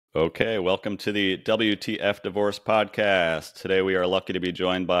Okay, welcome to the WTF Divorce podcast. Today we are lucky to be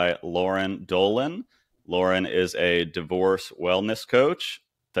joined by Lauren Dolan. Lauren is a divorce wellness coach.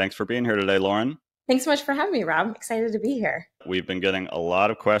 Thanks for being here today, Lauren. Thanks so much for having me, Rob. I'm excited to be here. We've been getting a lot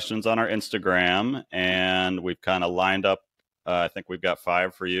of questions on our Instagram, and we've kind of lined up, I think we've got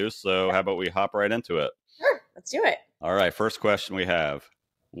 5 for you. So how about we hop right into it? Sure, let's do it. All right, first question we have.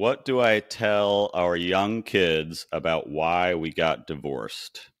 What do I tell our young kids about why we got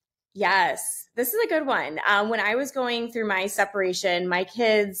divorced? Yes, this is a good one. When I was going through my separation, my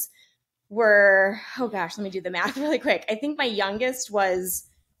kids were, oh gosh, let me do the math really quick. I think my youngest was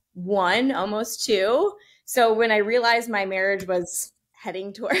 1, almost 2. So when I realized my marriage was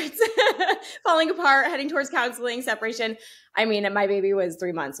heading towards falling apart, heading towards counseling, separation, I mean, my baby was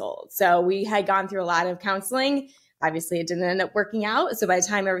 3 months old. So we had gone through a lot of counseling. Obviously, it didn't end up working out. So by the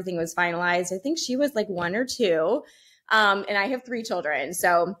time everything was finalized, I think she was like 1 or 2. And I have 3 children.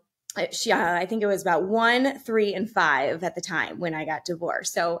 So I think it was about 1, 3, and 5 at the time when I got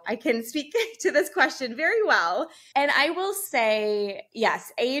divorced. So I can speak to this question very well. And I will say,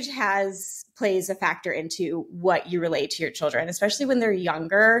 yes, age plays a factor into what you relate to your children, especially when they're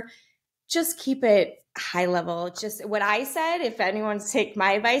younger. Just keep it high level. Just what I said, if anyone's take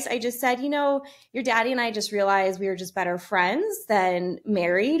my advice, I just said, your daddy and I just realized we were just better friends than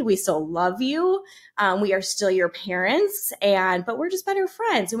married. We still love you. We are still your parents, but we're just better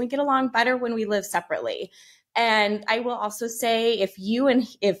friends and we get along better when we live separately. And I will also say if you and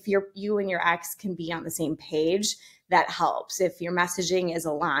your ex can be on the same page, that helps if your messaging is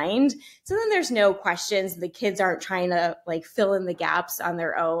aligned. So then there's no questions. The kids aren't trying to fill in the gaps on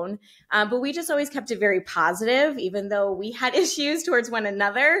their own. But we just always kept it very positive. Even though we had issues towards one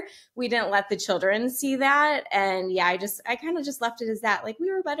another, we didn't let the children see that. And yeah, I kind of just left it as that,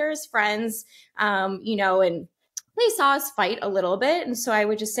 we were better as friends, and they saw us fight a little bit. And so I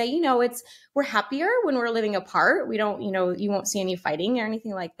would just say, we're happier when we're living apart. We don't, you won't see any fighting or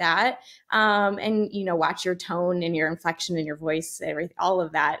anything like that. And, watch your tone and your inflection in your voice, all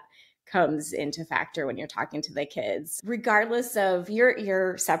of that comes into factor when you're talking to the kids. Regardless of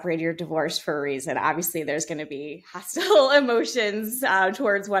you're separated, you're divorced for a reason. Obviously, there's going to be hostile emotions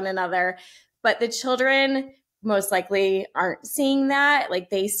towards one another, but the children most likely aren't seeing that.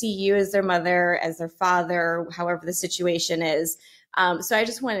 They see you as their mother, as their father, however the situation is. So I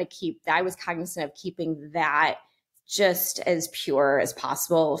just wanted to I was cognizant of keeping that just as pure as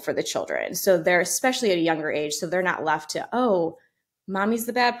possible for the children. So they're especially at a younger age. So they're not left to, oh, mommy's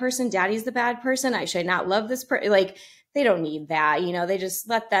the bad person, daddy's the bad person. I should not love this person. They don't need that. They just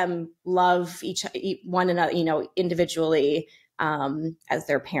let them love one another, individually as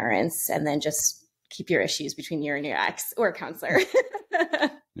their parents, and then just keep your issues between you and your ex or counselor.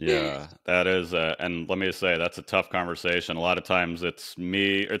 Yeah, that is, and let me say, that's a tough conversation. A lot of times it's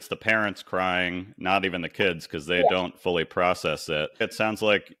the parents crying, not even the kids, because they don't fully process it. It sounds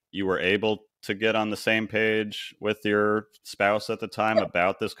like you were able to get on the same page with your spouse at the time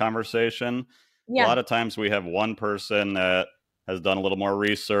about this conversation. A lot of times we have one person that has done a little more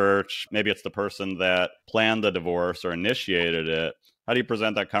research. Maybe it's the person that planned the divorce or initiated it. How do you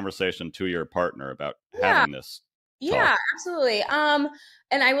present that conversation to your partner about having this talk? Yeah, absolutely.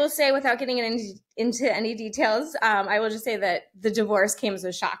 And I will say, without getting into any details, I will just say that the divorce came as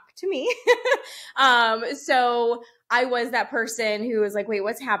a shock to me. So I was that person who was like, wait,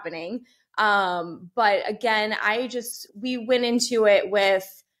 what's happening? But again, we went into it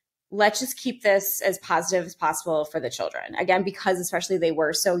with, let's just keep this as positive as possible for the children. Again, because especially they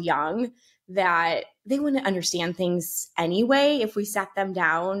were so young that they wouldn't understand things anyway if we sat them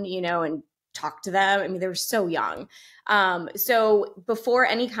down, and talked to them. I mean, they were so young. So before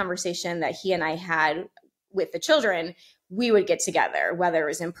any conversation that he and I had with the children, we would get together, whether it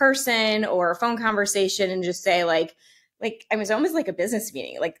was in person or a phone conversation, and just say I was almost like a business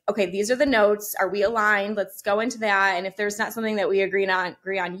meeting. Okay, these are the notes. Are we aligned? Let's go into that. And if there's not something that we agree on,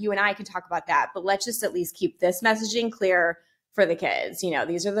 you and I can talk about that. But let's just at least keep this messaging clear for the kids.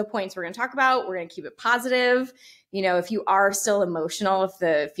 These are the points we're going to talk about. We're going to keep it positive. If you are still emotional, if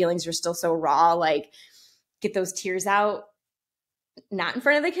the feelings are still so raw, get those tears out, not in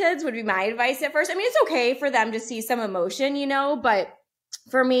front of the kids would be my advice at first. I mean, it's okay for them to see some emotion, but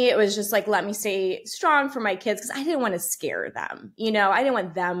for me, it was just let me stay strong for my kids, because I didn't want to scare them. I didn't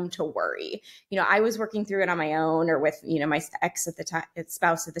want them to worry. I was working through it on my own, or with, my ex at the time,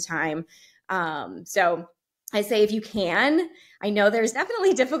 spouse at the time. So I say, if you can, I know there's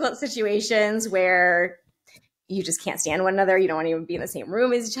definitely difficult situations where you just can't stand one another. You don't want to even be in the same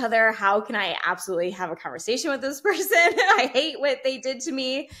room as each other. How can I absolutely have a conversation with this person? I hate what they did to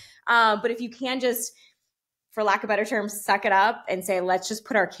me. But if you can just for lack of better terms, suck it up and say, let's just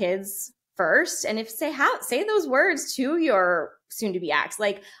put our kids first. And if say those words to your soon to be ex,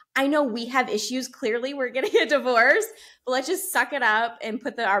 like, I know we have issues. Clearly we're getting a divorce, but let's just suck it up and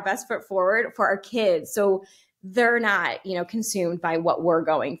put our best foot forward for our kids. So they're not, consumed by what we're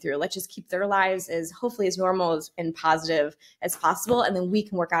going through. Let's just keep their lives as hopefully as normal and positive as possible. And then we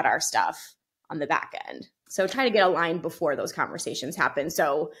can work out our stuff on the back end. So try to get aligned before those conversations happen.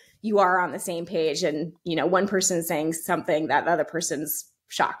 So you are on the same page and, one person's saying something that the other person's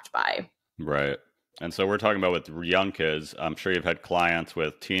shocked by. Right. And so we're talking about with young kids. I'm sure you've had clients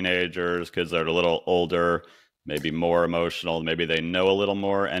with teenagers, kids that are a little older, maybe more emotional, maybe they know a little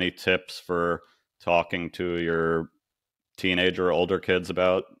more. Any tips for talking to your teenager or older kids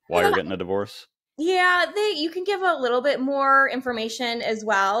about why you're getting a divorce? Yeah, you can give a little bit more information as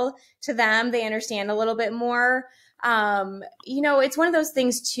well to them. They understand a little bit more. It's one of those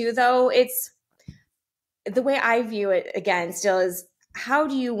things too, though. It's the way I view it again, still is how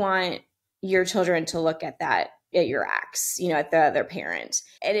do you want your children to look at your ex, at their parent?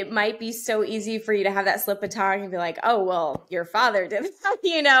 And it might be so easy for you to have that slip of tongue and be like, oh, well, your father did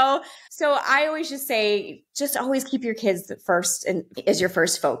that, So I always just say, just always keep your kids first and is your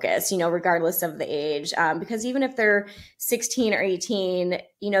first focus, regardless of the age. Because even if they're 16 or 18,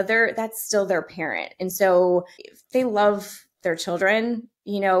 that's still their parent. And so if they love their children,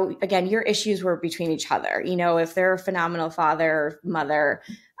 again, your issues were between each other. If they're a phenomenal father or mother,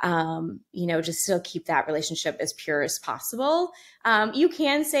 just still keep that relationship as pure as possible. You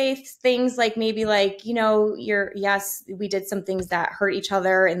can say things like maybe like, yes, we did some things that hurt each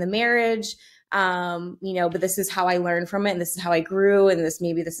other in the marriage. But this is how I learned from it. And this is how I grew. And this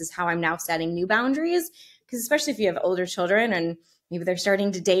is how I'm now setting new boundaries. Because especially if you have older children and maybe they're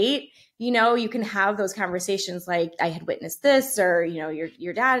starting to date, you can have those conversations like, I had witnessed this, or,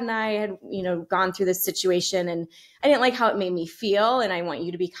 your dad and I had, gone through this situation and I didn't like how it made me feel. And I want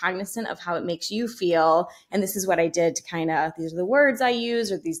you to be cognizant of how it makes you feel. And this is what I did to these are the words I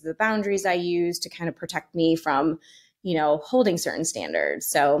use, or these are the boundaries I use to kind of protect me from, holding certain standards.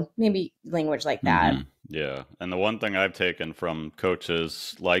 So maybe language like that. Mm-hmm. Yeah. And the one thing I've taken from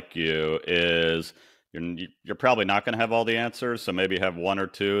coaches like you is you're probably not going to have all the answers. So maybe have one or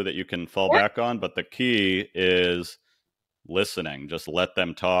two that you can fall back on. But the key is listening. Just let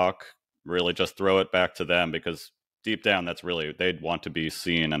them talk. Really just throw it back to them, because deep down, they'd want to be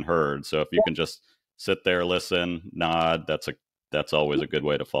seen and heard. So if you can just sit there, listen, nod, that's always a good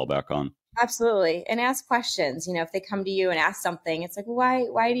way to fall back on. Absolutely. And ask questions. If they come to you and ask something, it's like,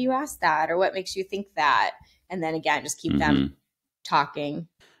 why do you ask that? Or what makes you think that? And then again, just keep them talking.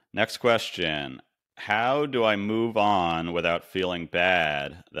 Next question. How do I move on without feeling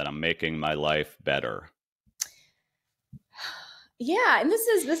bad that I'm making my life better? Yeah. And this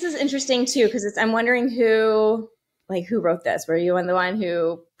is interesting too, because I'm wondering who wrote this? Were you the one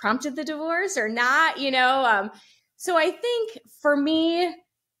who prompted the divorce or not? So I think for me,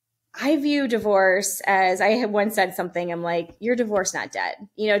 I view divorce as, I had once said something, I'm like, your divorce not dead.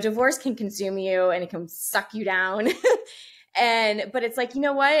 Divorce can consume you and it can suck you down. But it's like, you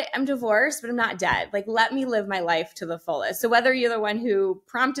know what? I'm divorced, but I'm not dead. Like, let me live my life to the fullest. So whether you're the one who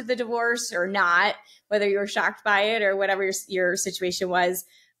prompted the divorce or not, whether you were shocked by it or whatever your situation was,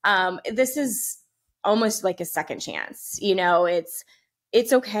 this is almost like a second chance.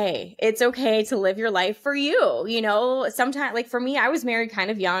 It's okay. It's okay to live your life for you. Sometimes, like for me, I was married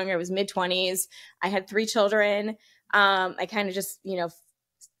kind of young. I was mid-20s. I had 3 children. I kind of just,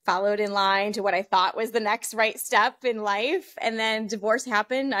 followed in line to what I thought was the next right step in life. And then divorce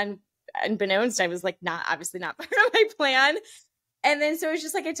happened unbeknownst. I was like, obviously not part of my plan. And then, so it's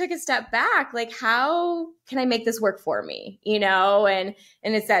just like, I took a step back, like, how can I make this work for me? And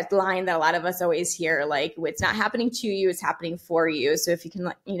it's that line that a lot of us always hear, like, it's not happening to you, it's happening for you. So if you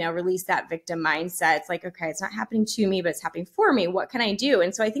can, release that victim mindset, it's like, okay, it's not happening to me, but it's happening for me. What can I do?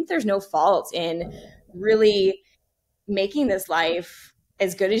 And so I think there's no fault in really making this life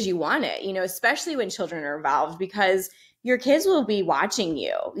as good as you want it, especially when children are involved, because your kids will be watching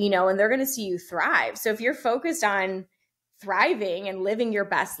you, and they're going to see you thrive. So if you're focused on thriving and living your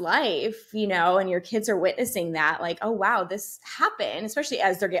best life, and your kids are witnessing that, like, oh, wow, this happened, especially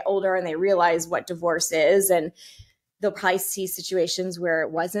as they get older and they realize what divorce is. And they'll probably see situations where it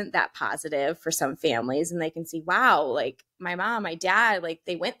wasn't that positive for some families, and they can see, wow, like my mom, my dad, like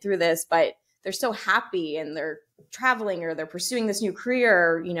they went through this, but they're so happy and they're traveling or they're pursuing this new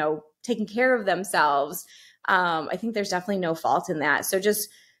career, taking care of themselves. I think there's definitely no fault in that. So just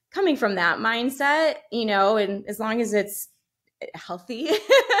coming from that mindset, and as long as it's healthy,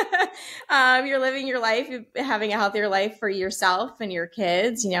 You're living your life, having a healthier life for yourself and your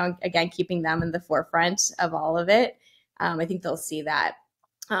kids, again, keeping them in the forefront of all of it. I think they'll see that.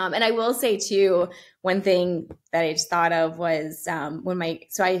 And I will say too, one thing that I just thought of was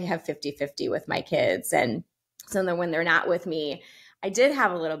so I have 50-50 with my kids. And so then when they're not with me, I did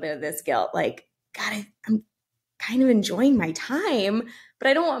have a little bit of this guilt, like, God, I'm kind of enjoying my time, but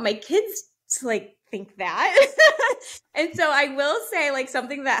I don't want my kids to like think that. And so I will say, like,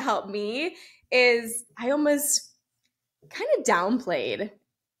 something that helped me is I almost kind of downplayed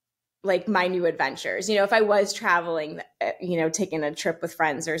like my new adventures. If I was traveling, taking a trip with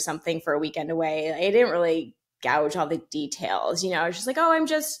friends or something for a weekend away, I didn't really gouge all the details. I was just like, oh, I'm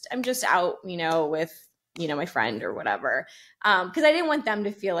just out, with, my friend or whatever. Because I didn't want them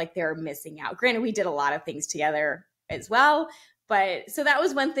to feel like they're missing out. Granted, we did a lot of things together as well. But so that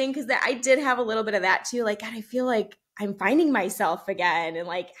was one thing, because I did have a little bit of that too. Like, God, I feel like I'm finding myself again and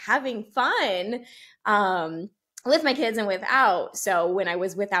like having fun. With my kids and without. So when I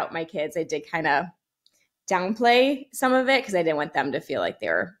was without my kids, I did kind of downplay some of it because I didn't want them to feel like they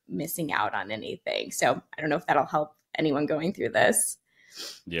were missing out on anything. So I don't know if that'll help anyone going through this.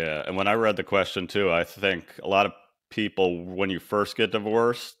 Yeah. And when I read the question too, I think a lot of people, when you first get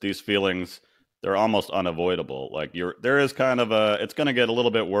divorced, these feelings, they're almost unavoidable. Like there is kind of it's going to get a little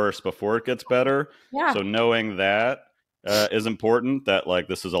bit worse before it gets better. Yeah. So knowing that is important, that like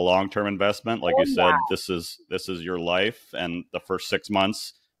this is a long-term investment. Like you said, this is your life, and the first 6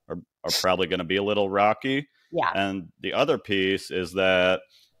 months are probably going to be a little rocky. Yeah. And the other piece is that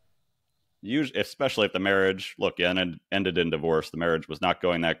usually, especially if the marriage, ended in divorce, the marriage was not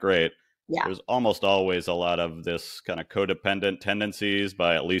going that great. Yeah. There's almost always a lot of this kind of codependent tendencies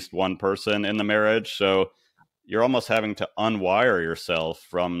by at least one person in the marriage. So you're almost having to unwire yourself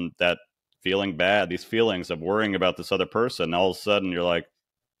from that feeling bad, these feelings of worrying about this other person. All of a sudden you're like,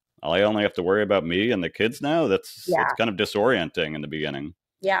 I only have to worry about me and the kids now. It's kind of disorienting in the beginning.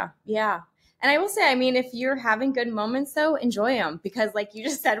 Yeah. Yeah. And I will say, I mean, if you're having good moments though, enjoy them, because like you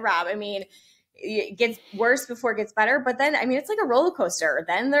just said, Rob, I mean, it gets worse before it gets better. But then, I mean, it's like a roller coaster.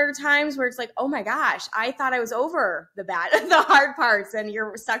 Then there are times where it's like, oh my gosh, I thought I was over the hard parts, and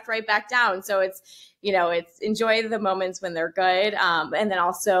you're sucked right back down. So it's enjoy the moments when they're good. And then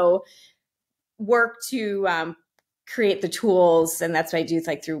also work to create the tools. And that's what I do,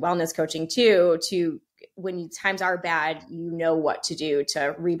 like through wellness coaching too, to when times are bad, what to do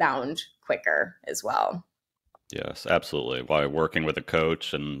to rebound quicker as well. Yes, absolutely. Why working with a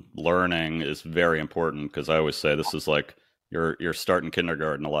coach and learning is very important, because I always say this is like you're starting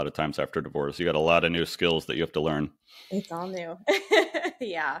kindergarten a lot of times after divorce. You got a lot of new skills that you have to learn. It's all new.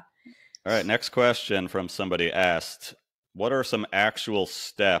 Yeah. All right, next question from somebody asked, what are some actual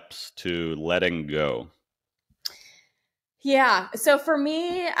steps to letting go? Yeah. So for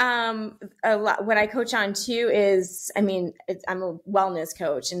me, what I coach on too is, I mean, I'm a wellness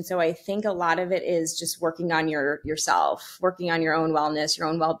coach. And so I think a lot of it is just working on yourself, working on your own wellness, your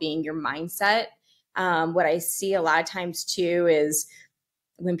own well-being, your mindset. What I see a lot of times too is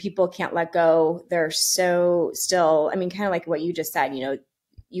when people can't let go, they're so still, I mean, kind of like what you just said,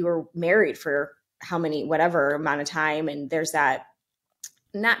 you were married for whatever amount of time. And there's that,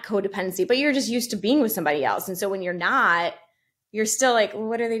 not codependency, but you're just used to being with somebody else. And so when you're not, you're still like, well,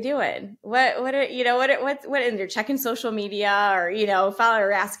 what are they doing? And you're checking social media, or,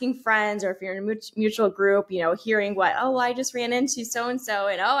 or asking friends, or if you're in a mutual group, hearing I just ran into so-and-so,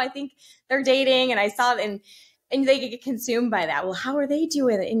 and, I think they're dating, and I saw it, and they get consumed by that. Well, how are they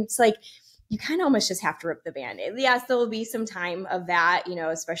doing? And it's like, you kind of almost just have to rip the Band-Aid. Yes, there will be some time of that,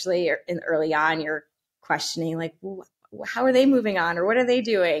 especially early on, you're questioning like, well, how are they moving on, or what are they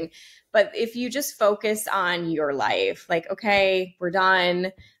doing? But if you just focus on your life, like, okay, we're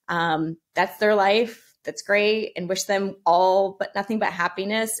done. That's their life. That's great. And wish them all, but nothing but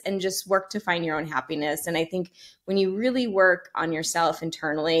happiness, and just work to find your own happiness. And I think when you really work on yourself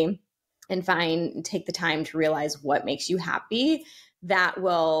internally and take the time to realize what makes you happy, that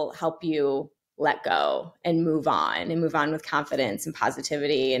will help you let go and move on with confidence and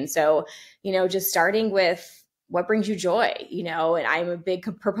positivity. And so, just starting with what brings you joy, and I'm a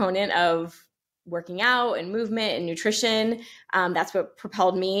big proponent of working out and movement and nutrition. That's what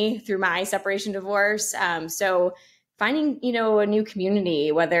propelled me through my separation divorce. So finding, a new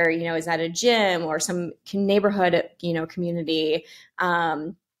community, whether, is at a gym or some neighborhood, community,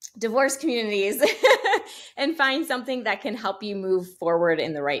 divorce communities, and find something that can help you move forward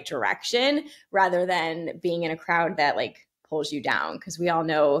in the right direction, rather than being in a crowd that like pulls you down. Because we all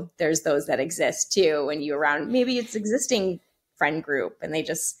know there's those that exist too, when you around, maybe it's existing friend group, and they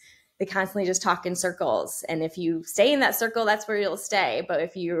they constantly just talk in circles. And if you stay in that circle, that's where you'll stay. But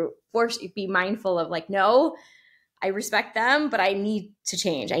if you be mindful of like, no, I respect them, but I need to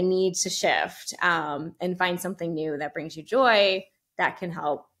change. I need to shift, and find something new that brings you joy that can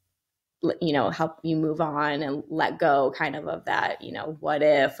help, help you move on and let go kind of that, what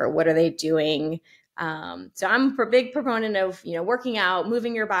if, or what are they doing? So I'm a big proponent of, working out,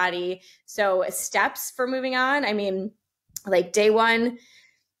 moving your body. So steps for moving on. I mean, like day one,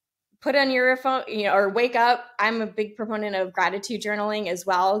 put on your phone, or wake up. I'm a big proponent of gratitude journaling as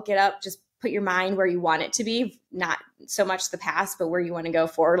well. Get up, just put your mind where you want it to be, not so much the past, but where you want to go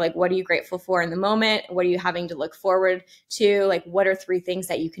forward. Like, what are you grateful for in the moment? What are you having to look forward to? Like, what are 3 things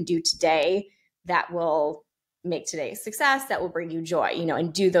that you can do today that will make today a success, that will bring you joy,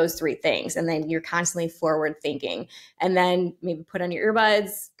 and do those 3 things. And then you're constantly forward thinking. And then maybe put on your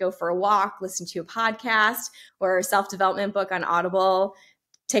earbuds, go for a walk, listen to a podcast or a self-development book on Audible,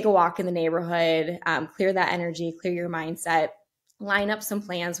 take a walk in the neighborhood, clear that energy, clear your mindset, line up some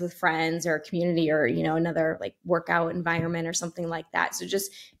plans with friends or community, or, another like workout environment or something like that. So just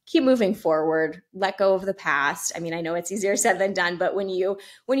keep moving forward, let go of the past. I mean, I know it's easier said than done, but when you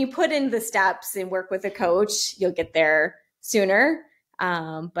put in the steps and work with a coach, you'll get there sooner.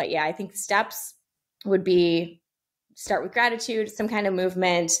 But yeah, I think steps would be start with gratitude, some kind of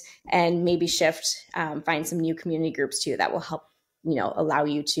movement, and maybe shift, find some new community groups too that will help, allow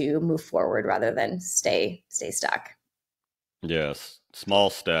you to move forward rather than stay stuck. Yes. Small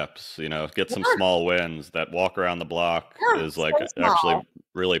steps, get some Yeah, small wins. That walk around the block yeah, is like so actually small.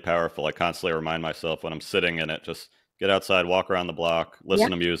 really powerful. I constantly remind myself when I'm sitting in it, just get outside, walk around the block, Yeah,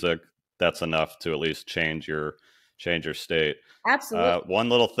 listen to music. That's enough to at least change your state. absolutely. One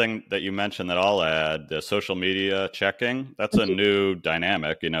little thing that you mentioned that I'll add, the social media checking, that's a Mhm. new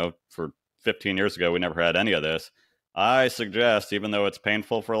dynamic. For 15 years ago, we never had any of this. I suggest, even though it's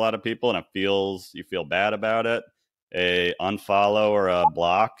painful for a lot of people and you feel bad about it, a unfollow or a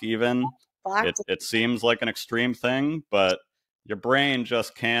block even. It Blocked. it seems like an extreme thing, but your brain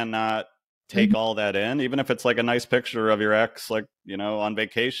just cannot take Mhm. all that in. Even if it's like a nice picture of your ex, like, on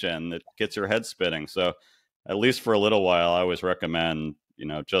vacation, it gets your head spinning. So at least for a little while, I always recommend,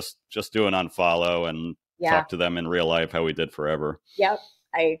 just do an unfollow and Yeah. talk to them in real life how we did forever. Yep.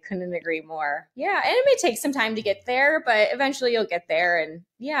 I couldn't agree more. Yeah. And it may take some time to get there, but eventually you'll get there. And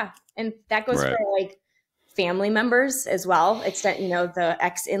yeah. And that goes for Right. like family members as well. Extent, the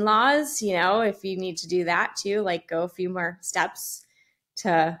ex in laws, if you need to do that too, like go a few more steps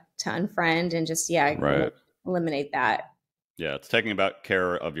to unfriend and just, yeah, Right. eliminate that. Yeah. It's taking about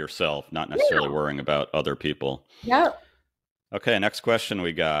care of yourself, not necessarily Yeah. worrying about other people. Yep. Okay, next question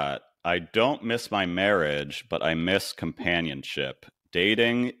we got. I don't miss my marriage, but I miss companionship.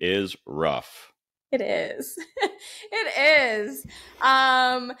 Dating is rough. It is. It is.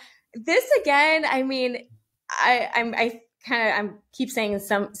 This again, I mean, I keep saying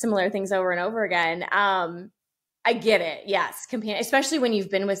some similar things over and over again. I get it. Yes. Especially when you've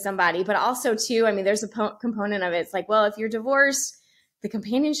been with somebody, but also too, I mean, there's a component of it. It's like, well, if you're divorced, the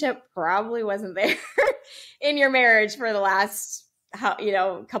companionship probably wasn't there in your marriage for the last,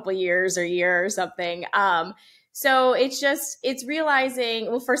 couple years or year or something. So it's realizing,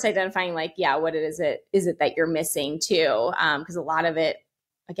 well, first identifying like, yeah, what is it that you're missing too? Because a lot of it,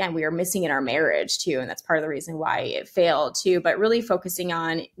 again, we are missing in our marriage too. And that's part of the reason why it failed too, but really focusing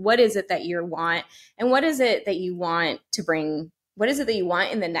on what is it that you want and what is it that you want to bring, what is it that you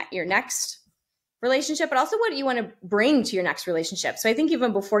want in your next relationship, but also what you want to bring to your next relationship. So I think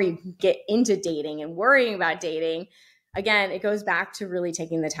even before you get into dating and worrying about dating, again, it goes back to really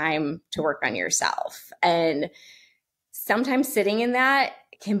taking the time to work on yourself. And sometimes sitting in that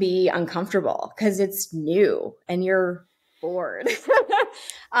can be uncomfortable because it's new and you're bored.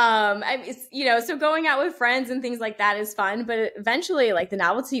 So going out with friends and things like that is fun, but eventually like the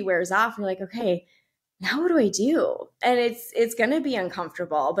novelty wears off. And you're like, okay, now what do I do? And it's going to be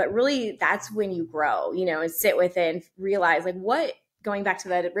uncomfortable, but really that's when you grow, and sit with it and realize like going back to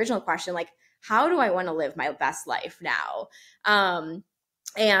that original question, like, how do I want to live my best life now?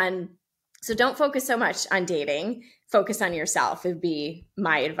 And so don't focus so much on dating, focus on yourself would be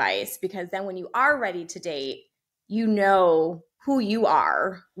my advice, because then when you are ready to date, you know who you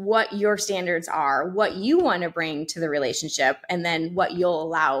are, what your standards are, what you want to bring to the relationship, and then what you'll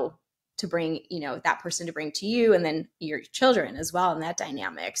allow to bring, that person to bring to you, and then your children as well in that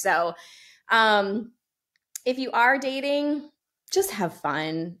dynamic. So if you are dating, just have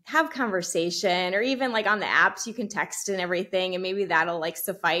fun, have conversation, or even like on the apps, you can text and everything, and maybe that'll like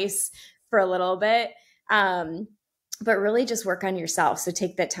suffice for a little bit. but really just work on yourself. So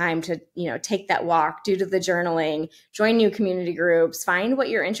take that time to, take that walk, do the journaling, join new community groups, find what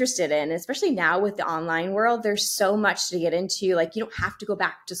you're interested in. Especially now with the online world, there's so much to get into. Like, you don't have to go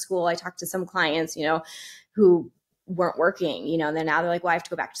back to school. I talked to some clients, who weren't working, and then now they're like, well, I have to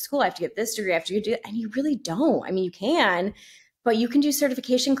go back to school. I have to get this degree. I have to do it. And you really don't. I mean, you can, but you can do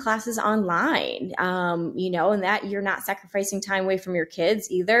certification classes online, and that you're not sacrificing time away from your kids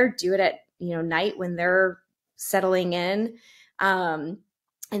either. Do it at, night when they're settling in. And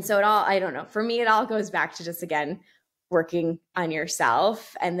so I don't know, for me, it all goes back to just, again, working on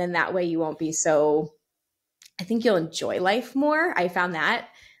yourself. And then that way you won't be I think you'll enjoy life more. I found that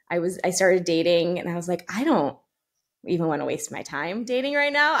I started dating and I was like, I don't even want to waste my time dating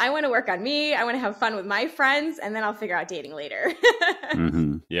right now. I want to work on me. I want to have fun with my friends, and then I'll figure out dating later.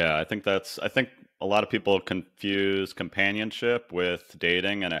 Yeah, I think a lot of people confuse companionship with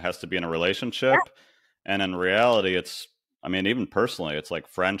dating, and it has to be in a relationship. And in reality, even personally, it's like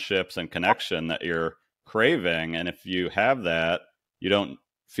friendships and connection that you're craving. And if you have that, you don't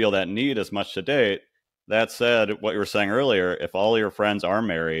feel that need as much to date. That said, what you were saying earlier, if all your friends are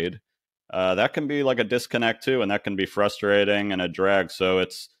married, that can be like a disconnect too, and that can be frustrating and a drag. So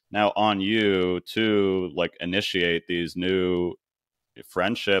it's now on you to like initiate these new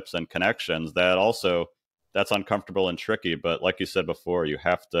friendships and connections that's uncomfortable and tricky. But like you said before, you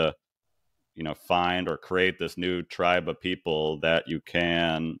have to, find or create this new tribe of people that you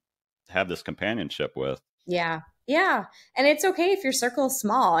can have this companionship with. Yeah. Yeah. And it's okay if your circle is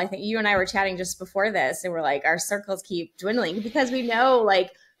small. I think you and I were chatting just before this, and we're like, our circles keep dwindling because we know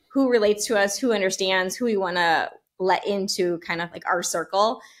like who relates to us, who understands, who we want to let into kind of like our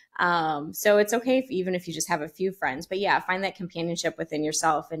circle. So it's okay even if you just have a few friends, but yeah, find that companionship within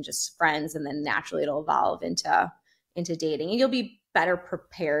yourself and just friends. And then naturally it'll evolve into dating, and you'll be better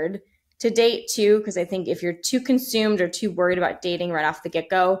prepared to date too. Because I think if you're too consumed or too worried about dating right off the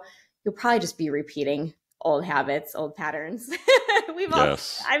get-go, you'll probably just be repeating old habits, old patterns.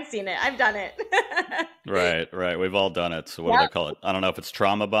 I've seen it. I've done it. Right. We've all done it. So what do they call it? I don't know if it's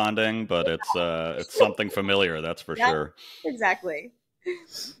trauma bonding, but it's something familiar. That's for sure. Exactly.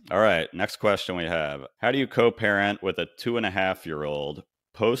 All right. Next question we have. How do you co-parent with a 2.5-year-old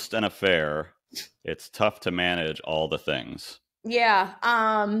post an affair? It's tough to manage all the things. Yeah.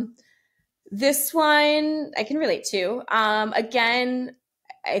 This one I can relate to. Again,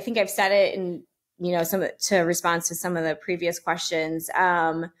 I think I've said it in, to response to some of the previous questions.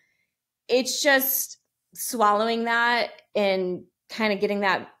 It's just swallowing that and kind of getting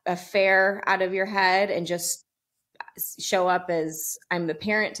that affair out of your head and just show up as I'm the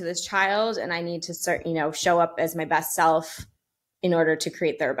parent to this child, and I need to start, show up as my best self in order to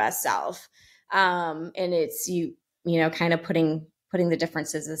create their best self. And it's kind of putting the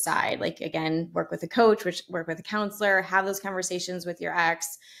differences aside. Like, again, work with a coach, work with a counselor, have those conversations with your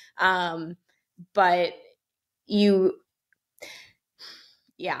ex. But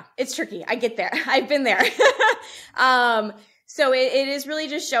it's tricky. I get there. I've been there. So it is really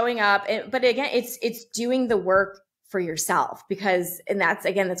just showing up. But again, it's doing the work for yourself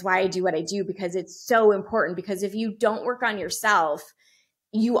that's why I do what I do, because it's so important. Because if you don't work on yourself,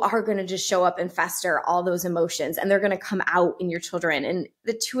 you are going to just show up and fester all those emotions, and they're going to come out in your children. And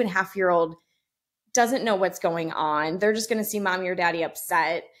the 2.5-year-old doesn't know what's going on. They're just going to see mommy or daddy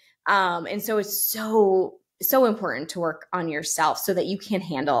upset. And so it's so important to work on yourself so that you can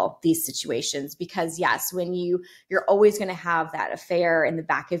handle these situations. Because yes, when you're always going to have that affair in the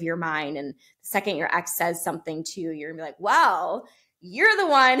back of your mind. And the second your ex says something to you, you're gonna be like, well, you're the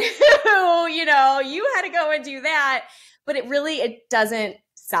one who, you had to go and do that. But it doesn't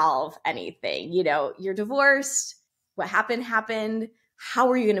solve anything. You're divorced. What happened. How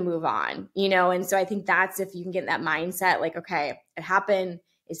are you going to move on? And so I think that's, if you can get in that mindset, like, okay, it happened.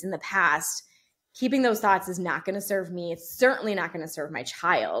 It's in the past. Keeping those thoughts is not going to serve me. It's certainly not going to serve my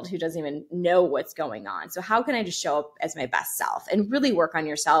child, who doesn't even know what's going on. So how can I just show up as my best self and really work on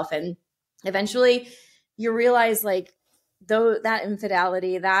yourself? And eventually you realize, like, though that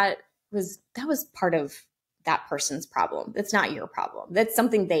infidelity, that was part of that person's problem. It's not your problem. That's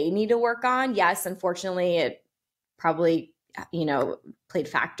something they need to work on. Yes, unfortunately, it probably, played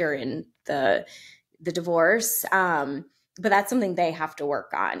factor in the divorce. But that's something they have to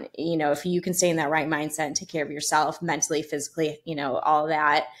work on. If you can stay in that right mindset and take care of yourself mentally, physically, all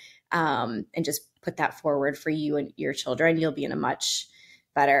that, and just put that forward for you and your children, you'll be in a much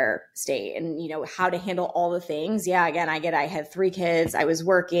better state. And, how to handle all the things. Yeah, again, I had 3 kids. I was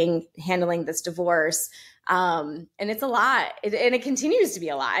working, handling this divorce. And it's a lot. And it continues to be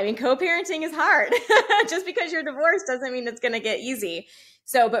a lot. I mean, co-parenting is hard. Just because you're divorced doesn't mean it's going to get easy.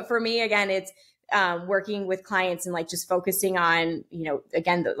 So, but for me, again, it's working with clients and like just focusing on,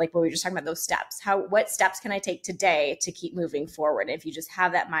 again, like what we were just talking about, those steps. What steps can I take today to keep moving forward? If you just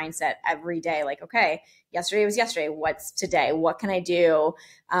have that mindset every day, like, okay, yesterday was yesterday. What's today? What can I do?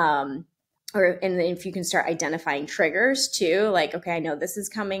 And if you can start identifying triggers too, like, okay, I know this is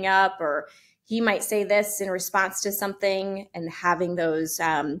coming up, or he might say this in response to something, and having those,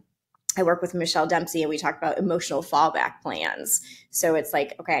 I work with Michelle Dempsey and we talk about emotional fallback plans. So it's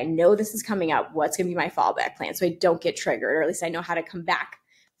like, okay, I know this is coming up. What's going to be my fallback plan so I don't get triggered, or at least I know how to come back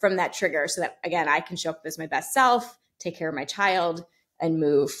from that trigger so that, again, I can show up as my best self, take care of my child, and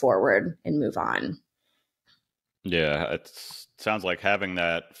move forward and move on. Yeah, it sounds like having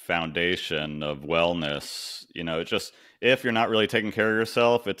that foundation of wellness, it just, if you're not really taking care of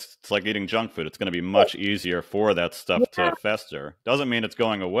yourself, it's like eating junk food. It's going to be much easier for that stuff Yeah. to fester. Doesn't mean it's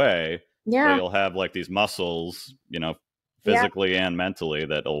going away, but Yeah. you'll have like these muscles, Yeah. physically and mentally,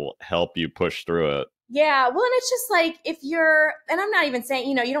 that'll help you push through it. Yeah. Well, and it's just like, if you're, and I'm not even saying,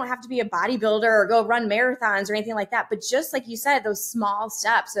 you don't have to be a bodybuilder or go run marathons or anything like that, but just like you said, those small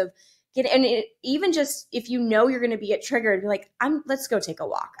steps of even just if you're going to get triggered, be like, let's go take a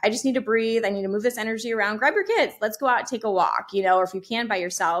walk. I just need to breathe. I need to move this energy around. Grab your kids. Let's go out and take a walk, or if you can by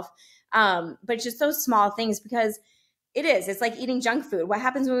yourself. But just those small things, because it's like eating junk food. What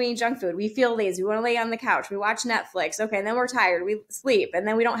happens when we eat junk food? We feel lazy. We want to lay on the couch. We watch Netflix. Okay. And then we're tired. We sleep. And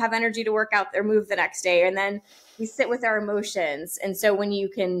then we don't have energy to work out or move the next day. And then we sit with our emotions. And so when you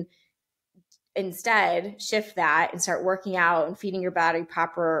can instead shift that and start working out and feeding your body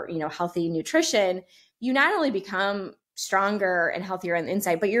proper, healthy nutrition, you not only become stronger and healthier on the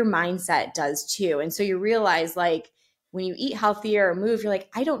inside, but your mindset does too. And so you realize, like, when you eat healthier or move, you're like,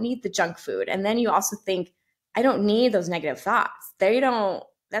 I don't need the junk food. And then you also think, I don't need those negative thoughts.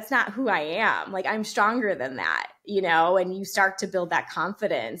 That's not who I am. Like, I'm stronger than that, and you start to build that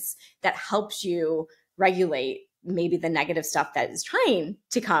confidence that helps you regulate maybe the negative stuff that is trying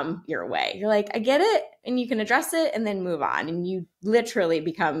to come your way. You're like, I get it, and you can address it and then move on. And you literally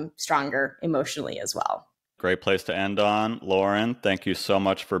become stronger emotionally as well. Great place to end on. Lauren, thank you so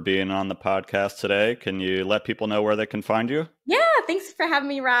much for being on the podcast today. Can you let people know where they can find you? Yeah, thanks for having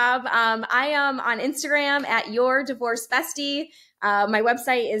me, Rob. I am on Instagram at Your Divorce Bestie. My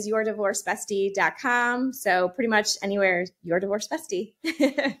website is yourdivorcebestie.com. So pretty much anywhere, Your Divorce Bestie.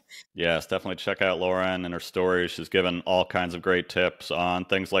 Yes, definitely check out Lauren and her story. She's given all kinds of great tips on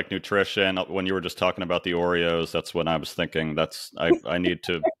things like nutrition. When you were just talking about the Oreos, that's when I was thinking I need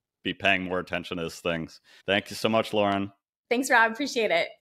to be paying more attention to these things. Thank you so much, Lauren. Thanks, Rob. Appreciate it.